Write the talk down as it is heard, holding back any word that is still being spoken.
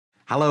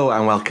Hello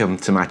and welcome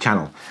to my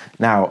channel.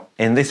 Now,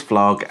 in this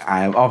vlog,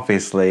 I am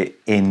obviously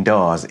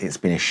indoors. It's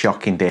been a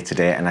shocking day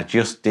today and I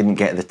just didn't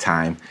get the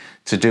time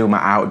to do my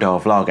outdoor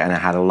vlog, and I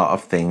had a lot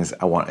of things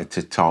I wanted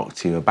to talk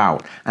to you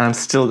about, and I'm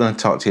still going to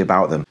talk to you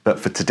about them. But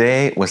for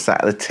today, we're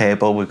sat at the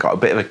table, we've got a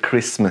bit of a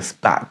Christmas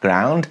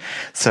background.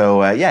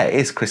 So yeah, it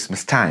is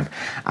Christmas time,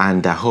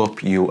 and I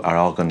hope you are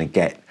all going to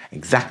get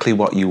exactly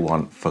what you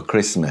want for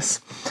Christmas.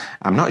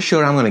 I'm not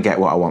sure I'm going to get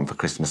what I want for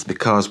Christmas,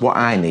 because what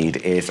I need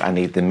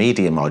the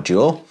media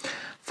module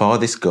for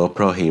this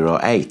GoPro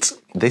Hero 8.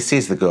 This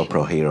is the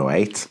GoPro Hero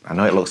 8. I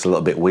know it looks a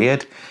little bit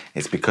weird.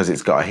 It's because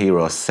it's got a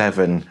Hero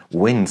 7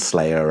 wind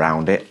slayer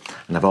around it,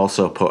 and I've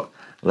also put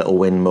a little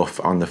wind muff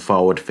on the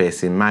forward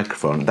facing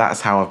microphone.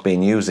 That's how I've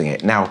been using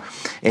it. Now,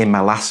 in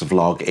my last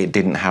vlog, it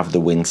didn't have the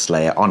wind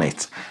slayer on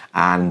it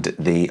and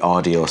the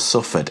audio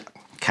suffered.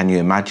 Can you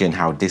imagine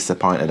how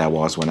disappointed I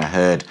was when I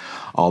heard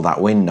all that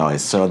wind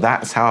noise? So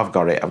that's how I've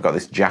got it. I've got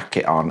this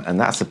jacket on, and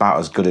that's about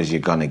as good as you're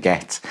gonna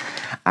get.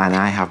 And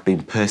I have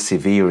been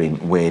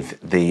persevering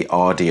with the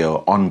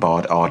audio,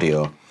 onboard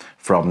audio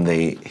from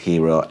the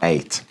Hero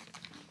 8.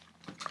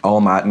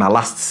 All my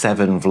last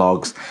 7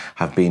 vlogs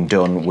have been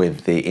done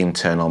with the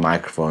internal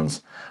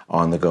microphones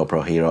on the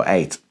GoPro Hero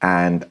 8,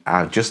 and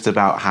I've just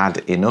about had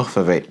enough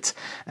of it.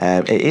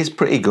 It is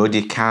pretty good.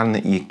 You can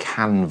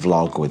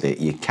vlog with it.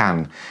 You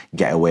can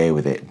get away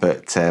with it.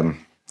 But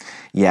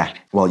yeah,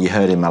 well, you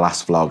heard in my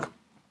last vlog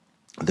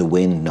the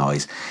wind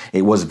noise.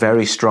 It was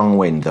very strong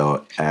wind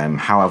though.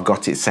 How I've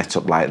got it set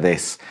up like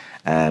this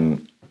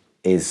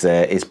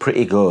is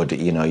pretty good.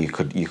 You know, you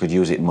could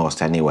use it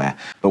most anywhere.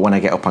 But when I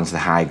get up onto the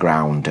high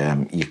ground,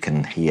 you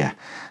can hear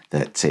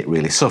that it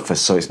really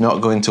suffers. So it's not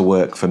going to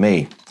work for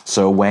me.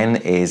 So when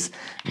is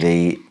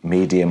the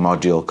media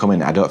module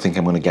coming? I don't think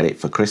I'm going to get it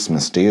for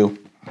Christmas, do you?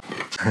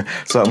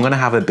 So I'm going to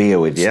have a beer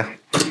with you,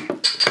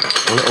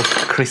 a little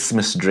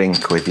Christmas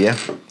drink with you.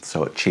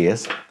 So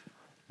cheers.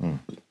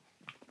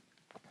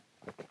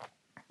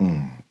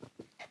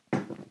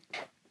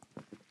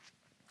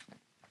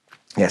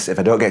 Yes, if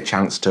I don't get a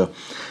chance to,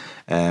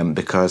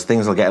 because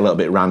things will get a little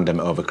bit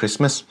random over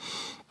Christmas,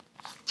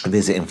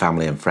 visiting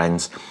family and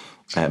friends.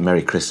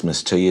 Merry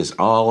Christmas to you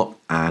all,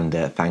 and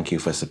thank you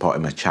for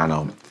supporting my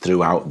channel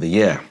throughout the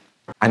year.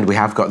 And we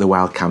have got the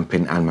wild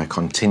camping and my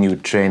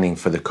continued training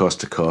for the coast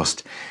to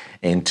coast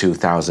in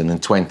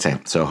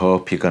 2020. So I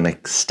hope you're going to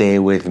stay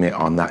with me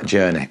on that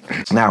journey.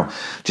 Now,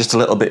 just a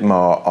little bit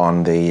more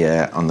on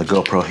the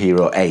GoPro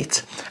Hero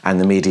 8 and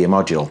the media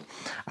module.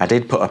 I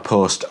did put a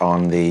post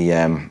on the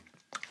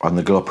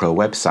GoPro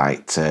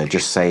website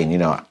just saying, you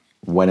know,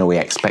 when are we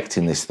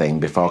expecting this thing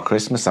before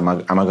Christmas? Am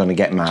I going to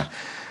get my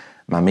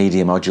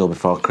media module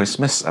before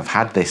Christmas? I've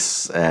had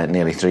this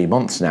nearly 3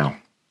 months now.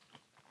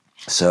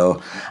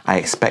 So I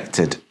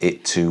expected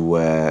it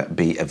to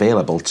be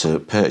available to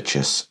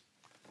purchase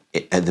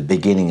at the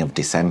beginning of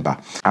December.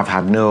 I've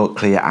had no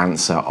clear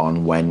answer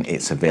on when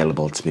it's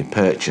available to be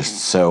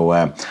purchased. So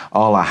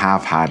all I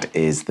have had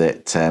is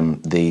that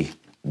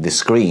the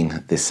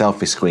screen, the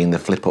selfie screen, the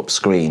flip up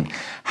screen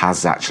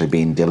has actually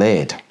been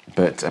delayed.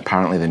 But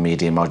apparently the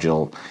media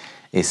module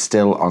is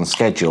still on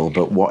schedule,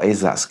 but what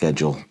is that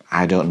schedule?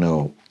 I don't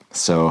know.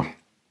 So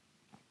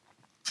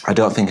I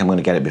don't think I'm going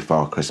to get it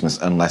before Christmas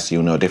unless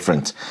you know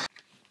different.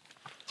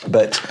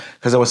 But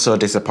because I was so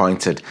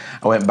disappointed,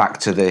 I went back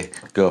to the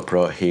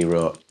GoPro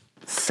Hero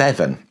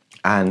 7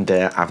 and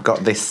I've got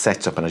this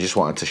set up and I just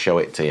wanted to show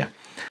it to you.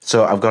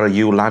 So I've got a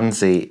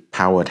Ulanzi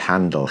powered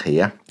handle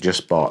here,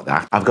 just bought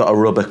that. I've got a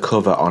rubber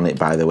cover on it,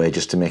 by the way,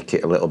 just to make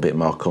it a little bit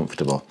more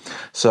comfortable.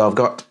 So I've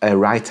got a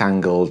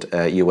right-angled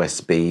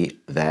USB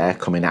there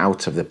coming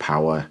out of the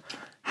power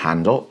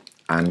handle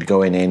and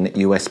going in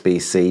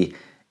USB-C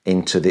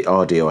into the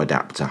audio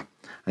adapter.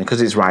 And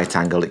because it's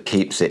right-angled, it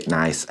keeps it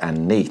nice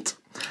and neat.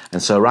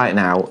 And so right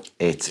now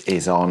it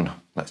is on.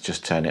 Let's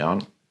just turn it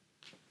on.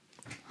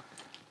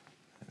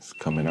 It's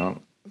coming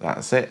on.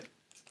 That's it.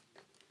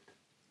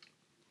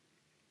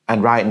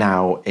 And right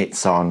now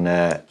it's on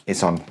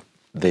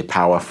the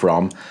power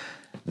from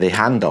the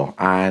handle,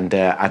 and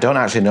I don't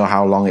actually know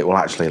how long it will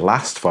actually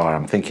last for.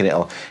 I'm thinking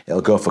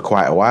it'll go for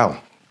quite a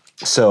while.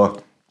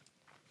 So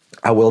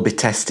I will be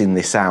testing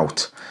this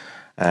out.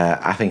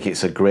 I think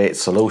it's a great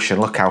solution.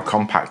 Look how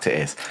compact it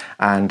is,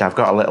 and I've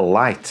got a little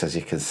light, as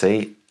you can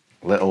see,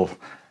 little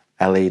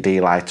LED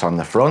light on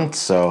the front,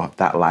 so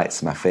that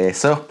lights my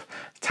face up.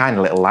 Tiny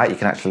little light, you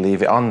can actually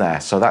leave it on there.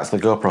 So that's the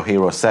GoPro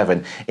Hero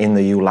 7 in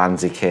the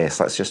Ulanzi case.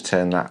 Let's just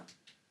turn that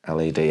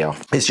LED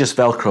off. It's just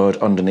Velcroed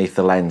underneath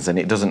the lens and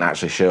it doesn't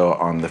actually show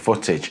on the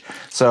footage.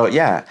 So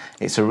yeah,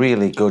 it's a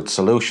really good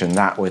solution,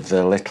 that with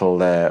the little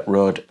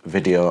Rode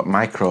Video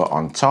Micro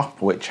on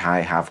top, which I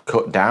have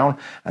cut down,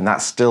 and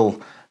that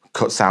still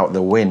cuts out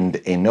the wind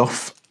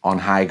enough on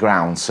high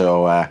ground.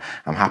 So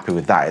I'm happy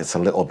with that. It's a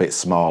little bit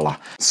smaller.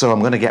 So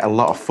I'm going to get a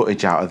lot of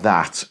footage out of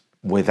that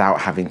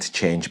without having to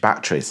change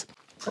batteries.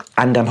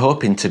 And I'm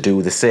hoping to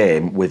do the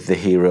same with the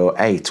Hero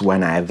 8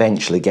 when I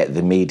eventually get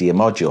the media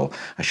module.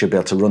 I should be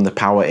able to run the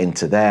power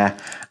into there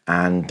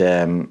and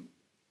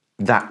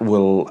that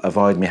will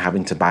avoid me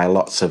having to buy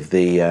lots of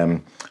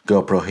the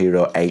GoPro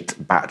Hero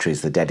 8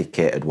 batteries, the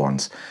dedicated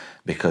ones,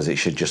 because it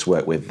should just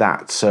work with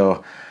that.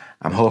 So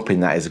I'm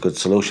hoping that is a good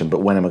solution,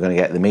 but when am I going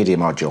to get the media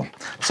module?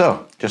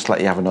 So just let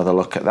you have another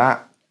look at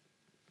that.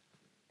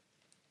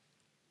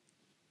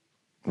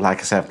 Like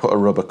I said, I've put a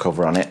rubber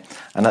cover on it,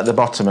 and at the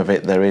bottom of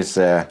it there is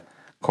a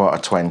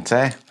 1/4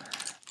 20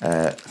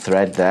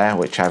 thread there,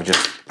 which I've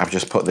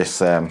just put this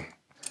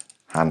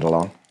handle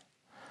on.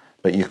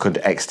 But you could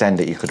extend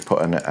it, you could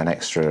put an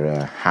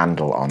extra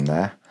handle on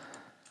there.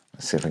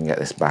 Let's see if I can get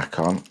this back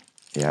on.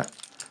 Yeah,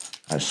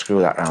 I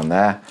screw that around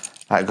there.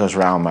 That goes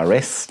around my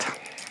wrist.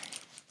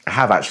 I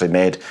have actually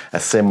made a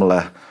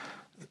similar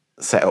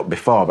setup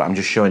before, but I'm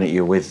just showing it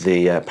you with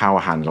the power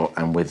handle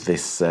and with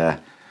this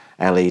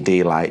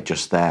LED light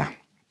just there.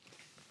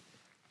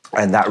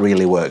 And that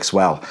really works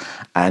well.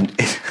 And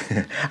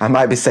I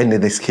might be sending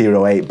this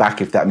Hero 8 back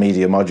if that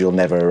media module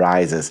never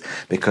arises,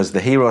 because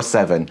the Hero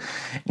 7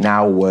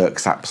 now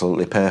works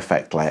absolutely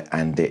perfectly,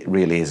 and it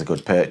really is a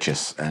good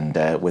purchase. And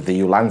with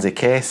the Ulanzi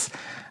case,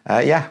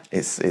 yeah,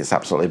 it's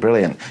absolutely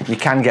brilliant. You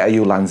can get a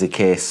Ulanzi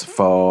case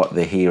for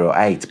the Hero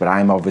 8, but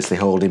I'm obviously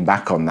holding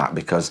back on that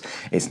because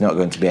it's not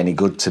going to be any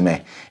good to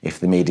me if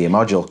the media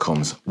module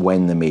comes,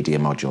 when the media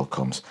module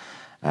comes.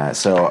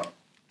 So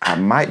I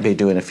might be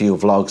doing a few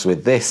vlogs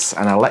with this,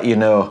 and I'll let you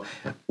know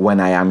when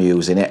I am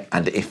using it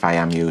and if I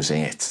am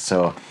using it.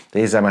 So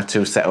these are my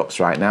two setups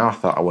right now. I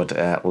thought I would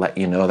let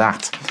you know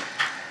that.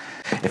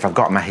 If I've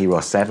got my Hero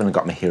 7, I've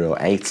got my Hero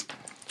 8.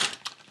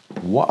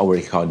 What are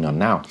we recording on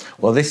now?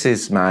 Well, this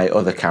is my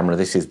other camera.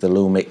 This is the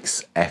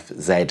Lumix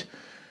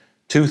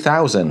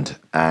FZ2000,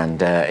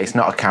 and it's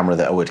not a camera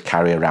that I would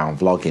carry around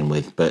vlogging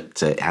with,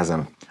 but it has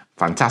a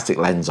fantastic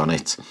lens on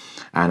it,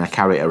 and I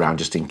carry it around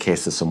just in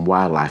case there's some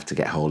wildlife to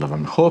get hold of.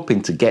 I'm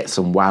hoping to get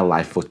some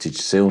wildlife footage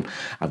soon.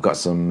 I've got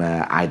some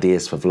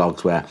ideas for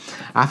vlogs where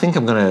I think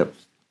I'm going to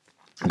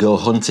go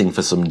hunting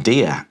for some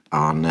deer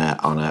on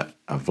a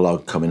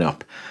vlog coming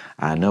up.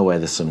 I know where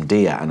there's some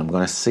deer, and I'm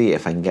going to see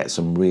if I can get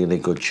some really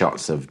good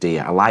shots of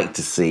deer. I like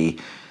to see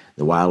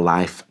the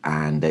wildlife,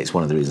 and it's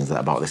one of the reasons that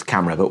I bought this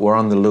camera. But we're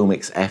on the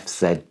Lumix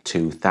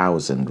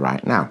FZ2000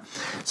 right now.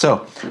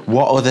 So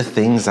what other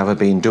things have I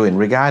been doing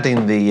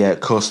regarding the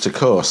coast to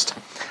coast?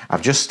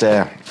 I've just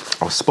I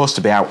was supposed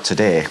to be out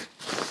today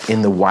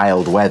in the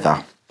wild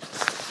weather,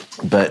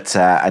 but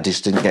I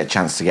just didn't get a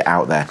chance to get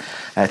out there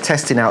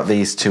testing out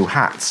these two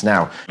hats.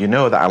 Now, you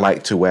know that I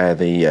like to wear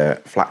the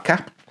flat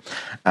cap,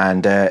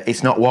 and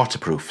it's not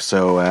waterproof,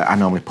 so I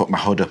normally put my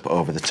hood up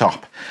over the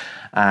top.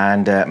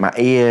 And my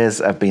ears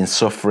have been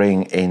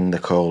suffering in the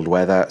cold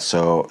weather,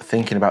 so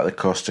thinking about the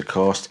coast to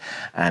coast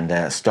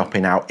and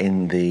stopping out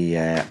in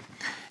the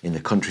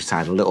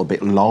countryside a little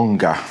bit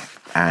longer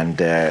and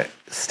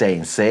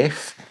staying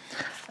safe,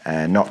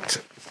 not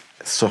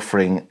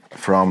suffering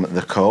from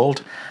the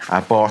cold,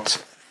 I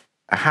bought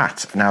a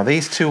hat. Now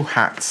these two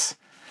hats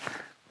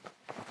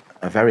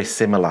are very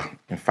similar.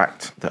 In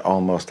fact, they're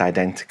almost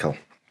identical.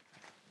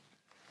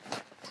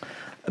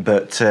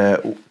 But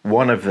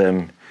one of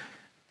them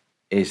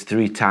is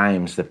 3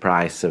 times the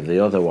price of the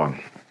other one,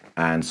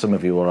 and some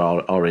of you will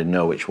already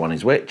know which one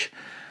is which,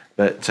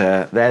 but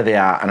there they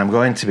are, and I'm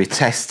going to be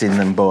testing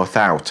them both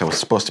out. I was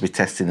supposed to be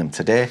testing them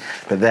today,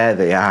 but there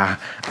they are,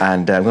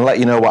 and I'm going to let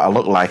you know what I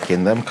look like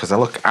in them, because I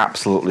look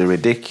absolutely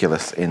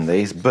ridiculous in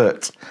these,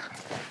 but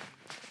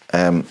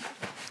there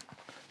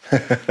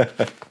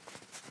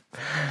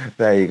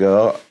you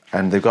go.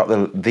 And they've got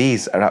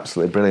these are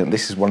absolutely brilliant.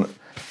 This is one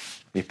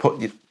you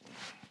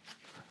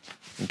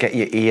get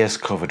your ears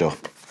covered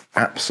up.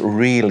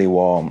 Really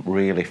warm,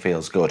 really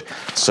feels good.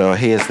 So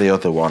here's the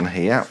other one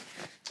here.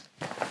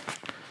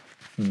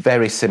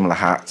 Very similar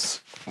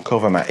hats,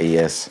 cover my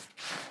ears,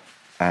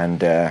 and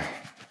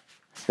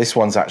this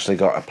one's actually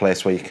got a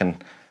place where you can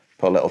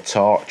put a little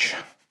torch.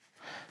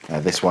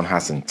 This one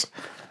hasn't,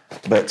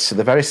 but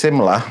they're very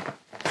similar.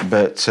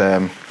 But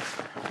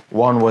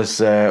one was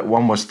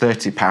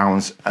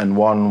 £30 and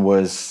one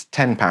was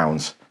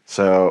 £10.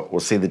 So we'll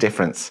see the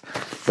difference.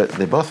 But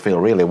they both feel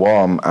really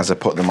warm as I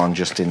put them on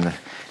just in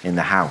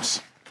the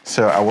house.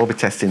 So I will be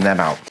testing them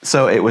out.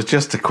 So it was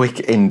just a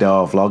quick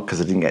indoor vlog because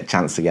I didn't get a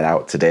chance to get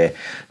out today.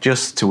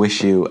 Just to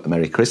wish you a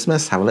Merry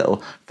Christmas, have a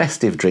little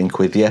festive drink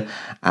with you,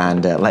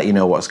 and let you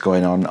know what's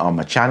going on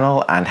my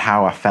channel and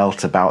how I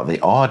felt about the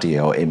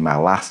audio in my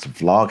last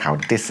vlog, how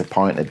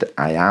disappointed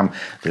I am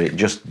that it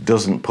just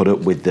doesn't put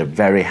up with the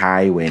very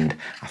high wind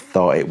I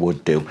thought it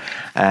would do.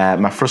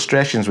 My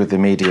frustrations with the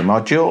media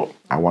module,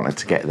 I wanted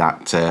to get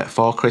that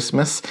for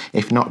Christmas,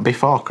 if not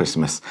before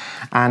Christmas.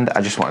 And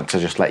I just wanted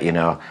to let you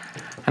know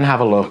and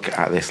have a look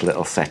at this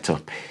little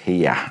setup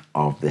here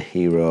of the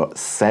Hero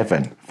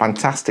 7.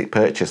 Fantastic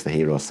purchase, the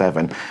Hero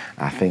 7.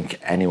 I think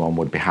anyone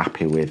would be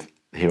happy with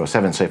the Hero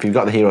 7. So if you've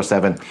got the Hero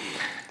 7,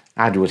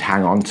 I would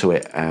hang on to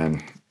it.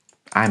 I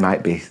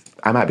might be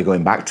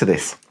going back to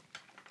this.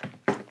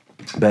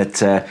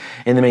 But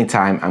in the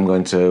meantime, I'm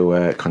going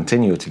to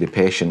continue to be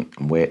patient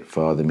and wait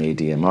for the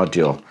media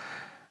module.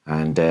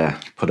 and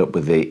put up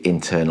with the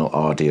internal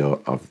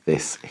audio of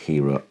this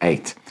Hero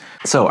 8.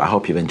 So I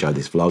hope you've enjoyed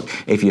this vlog.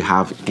 If you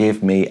have,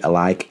 give me a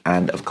like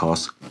and of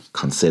course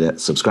consider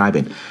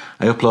subscribing.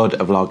 I upload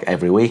a vlog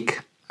every week,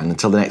 and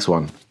until the next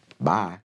one, bye.